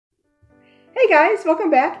Hey guys,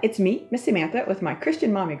 welcome back. It's me, Miss Samantha, with my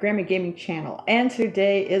Christian Mommy Grammy Gaming channel. And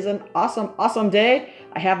today is an awesome day.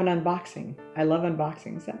 I have an unboxing. I love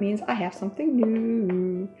unboxings. That means I have something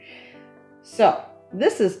new. So,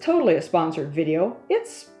 this is totally a sponsored video.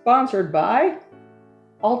 It's sponsored by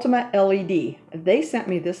Ultima LED. They sent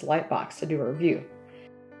me this light box to do a review.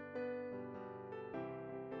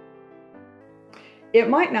 It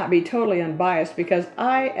might not be totally unbiased because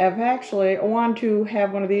I have actually wanted to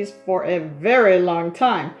have one of these for a very long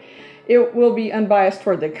time. It will be unbiased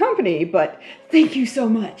toward the company, but thank you so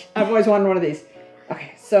much. I've always wanted one of these.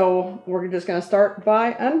 Okay, so we're just going to start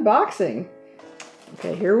by unboxing.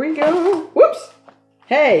 Okay, here we go. Whoops!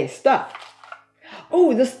 Hey, stuff.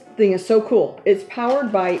 Oh, this thing is so cool. It's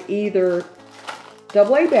powered by either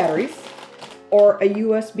AA batteries or a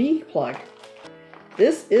USB plug.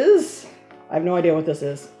 This is... I have no idea what this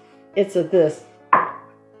is. It's this.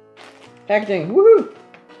 Packaging. Woohoo!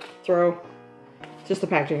 Throw. Just the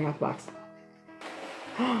packaging out the box.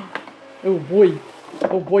 Oh boy.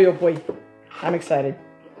 Oh boy, oh boy. I'm excited.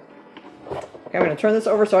 Okay, I'm going to turn this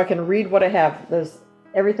over so I can read what I have.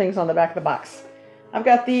 Everything's on the back of the box. I've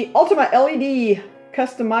got the Ultima LED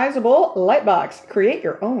customizable light box. Create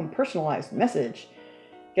your own personalized message.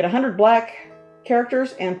 Get 100 black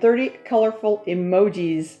characters and 30 colorful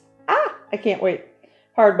emojis. I can't wait.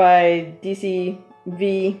 Powered by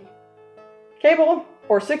DC-V cable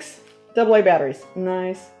or 6 AA batteries.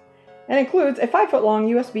 Nice. And includes a 5-foot-long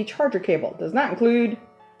USB charger cable. Does not include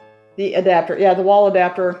the adapter. Yeah, the wall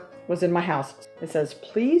adapter was in my house. It says,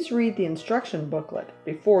 please read the instruction booklet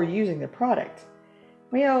before using the product.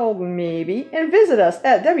 Well, maybe. And visit us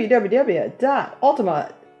at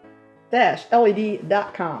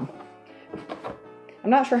www.ultima-led.com. I'm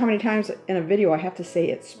not sure how many times in a video I have to say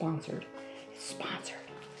it's sponsored. Sponsored.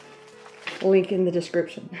 Link in the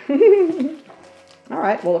description. All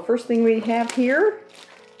right, well, the first thing we have here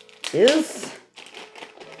is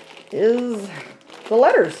the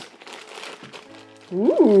letters.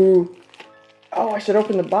 Ooh. Oh, I should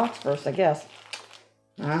open the box first, I guess.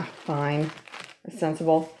 Fine. It's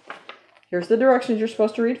sensible. Here's the directions you're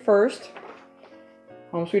supposed to read first.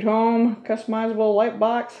 Home sweet home, customizable light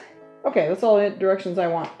box. Okay, that's all the directions I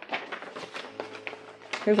want.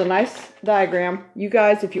 Here's a nice diagram. You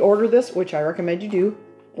guys, if you order this, which I recommend you do,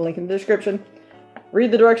 the link in the description,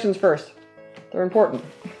 read the directions first. They're important.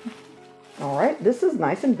 All right, this is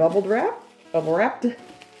nice and bubble wrapped.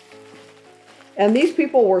 And these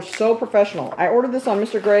people were so professional. I ordered this on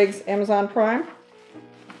Mr. Greg's Amazon Prime.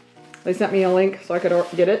 They sent me a link so I could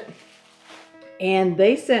get it. And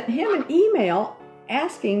they sent him an email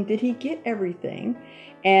asking, did he get everything?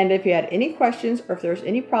 And if you had any questions or if there's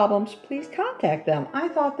any problems, please contact them. I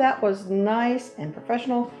thought that was nice and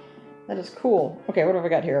professional. That is cool. Okay, what have I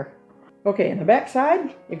got here? Okay, in the back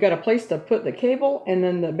side, you've got a place to put the cable and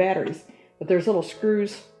then the batteries. But there's little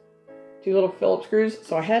screws, 2 little Phillips screws.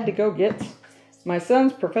 So I had to go get my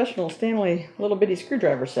son's professional Stanley little bitty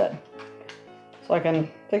screwdriver set. So I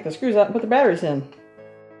can take the screws out and put the batteries in.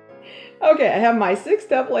 Okay, I have my 6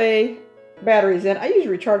 AA batteries in. I use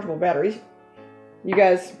rechargeable batteries. You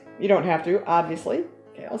guys, you don't have to, obviously.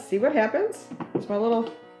 Okay, let's see what happens. It's my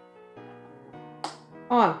little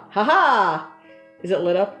on. Haha! Is it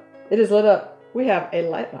lit up? It is lit up. We have a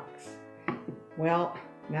light box. Well,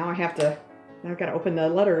 now I've got to open the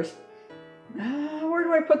letters. Where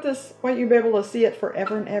do I put this? Won't you be able to see it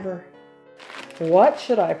forever and ever? What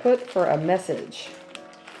should I put for a message?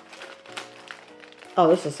 Oh,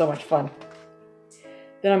 this is so much fun.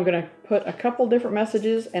 Then I'm going to put a couple different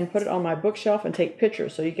messages and put it on my bookshelf and take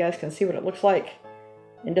pictures so you guys can see what it looks like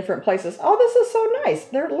in different places. Oh, this is so nice.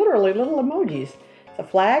 They're literally little emojis. It's a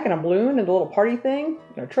flag and a balloon and a little party thing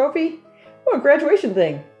and a trophy. Oh, a graduation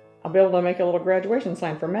thing. I'll be able to make a little graduation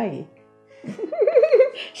sign for Maggie.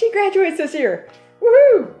 She graduates this year.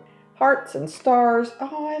 Woohoo! Hearts and stars.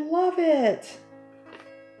 Oh, I love it.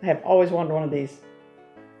 I have always wanted one of these.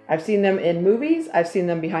 I've seen them in movies. I've seen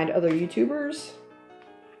them behind other YouTubers.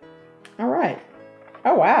 All right.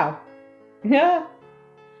 Oh, wow. Yeah.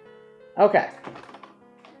 Okay.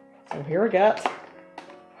 So here we got,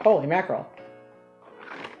 holy mackerel.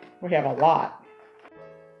 We have a lot.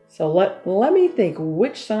 So let me think,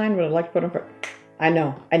 which sign would I like to put on for? I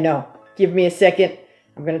know. Give me a second.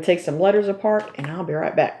 I'm going to take some letters apart and I'll be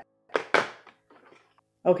right back.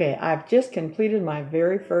 Okay, I've just completed my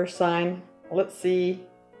very first sign. Let's see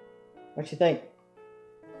what you think.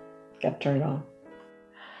 Got to turn it on.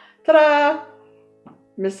 Ta-da!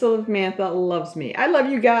 Miss Samantha loves me. I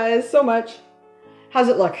love you guys so much. How's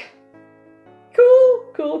it look?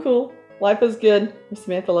 Cool. Life is good. Miss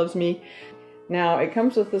Samantha loves me. Now, it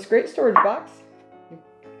comes with this great storage box.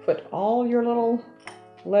 Put all your little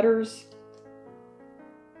letters.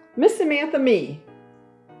 Miss Samantha me.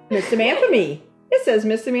 Miss Samantha me. It says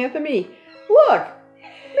Miss Samantha me. Look,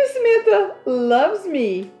 Miss Samantha loves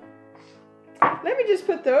me. Let me just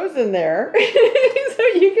put those in there so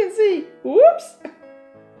you can see. Whoops.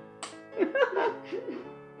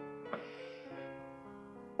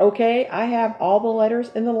 Okay, I have all the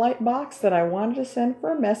letters in the light box that I wanted to send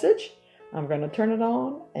for a message. I'm going to turn it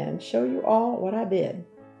on and show you all what I did.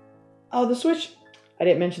 Oh, the switch, I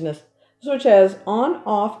didn't mention this. The switch has on,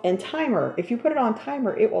 off, and timer. If you put it on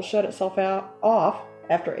timer, it will shut itself off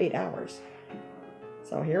after 8 hours.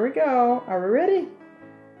 So here we go. Are we ready?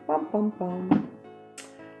 Bum, bum, bum.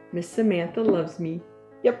 Miss Samantha loves me.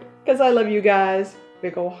 Yep, because I love you guys.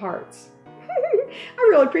 Big ol' hearts. I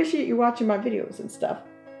really appreciate you watching my videos and stuff.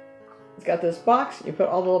 It's got this box. You put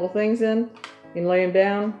all the little things in. You can lay them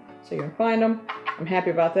down so you can find them. I'm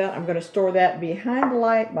happy about that. I'm going to store that behind the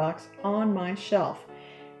light box on my shelf.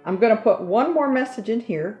 I'm going to put one more message in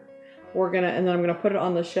here. And then I'm going to put it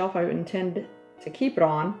on the shelf I intend to keep it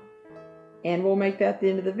on. And we'll make that the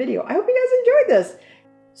end of the video. I hope you guys enjoyed this.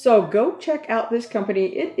 So go check out this company.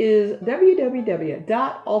 It is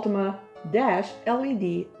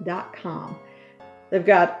www.ultima-led.com. They've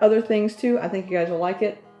got other things too. I think you guys will like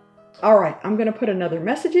it. All right, I'm going to put another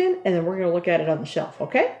message in and then we're going to look at it on the shelf,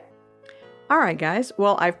 okay? All right, guys.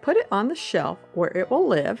 Well, I've put it on the shelf where it will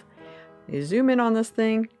live. You zoom in on this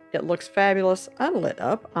thing. It looks fabulous unlit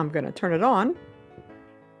up. I'm going to turn it on.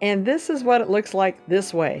 And this is what it looks like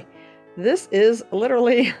this way. This is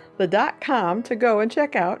literally the .com to go and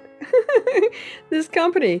check out this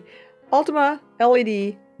company,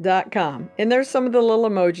 ultimaled.com. And there's some of the little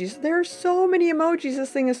emojis. There are so many emojis.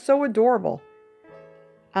 This thing is so adorable.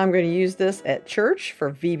 I'm going to use this at church for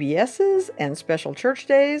VBSs and special church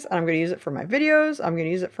days. I'm going to use it for my videos. I'm going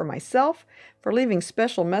to use it for myself, for leaving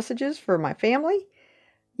special messages for my family.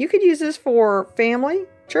 You could use this for family,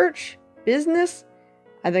 church, business.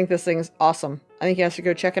 I think this thing is awesome. I think you guys should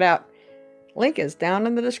go check it out. Link is down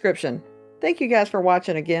in the description. Thank you guys for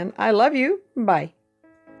watching again. I love you. Bye.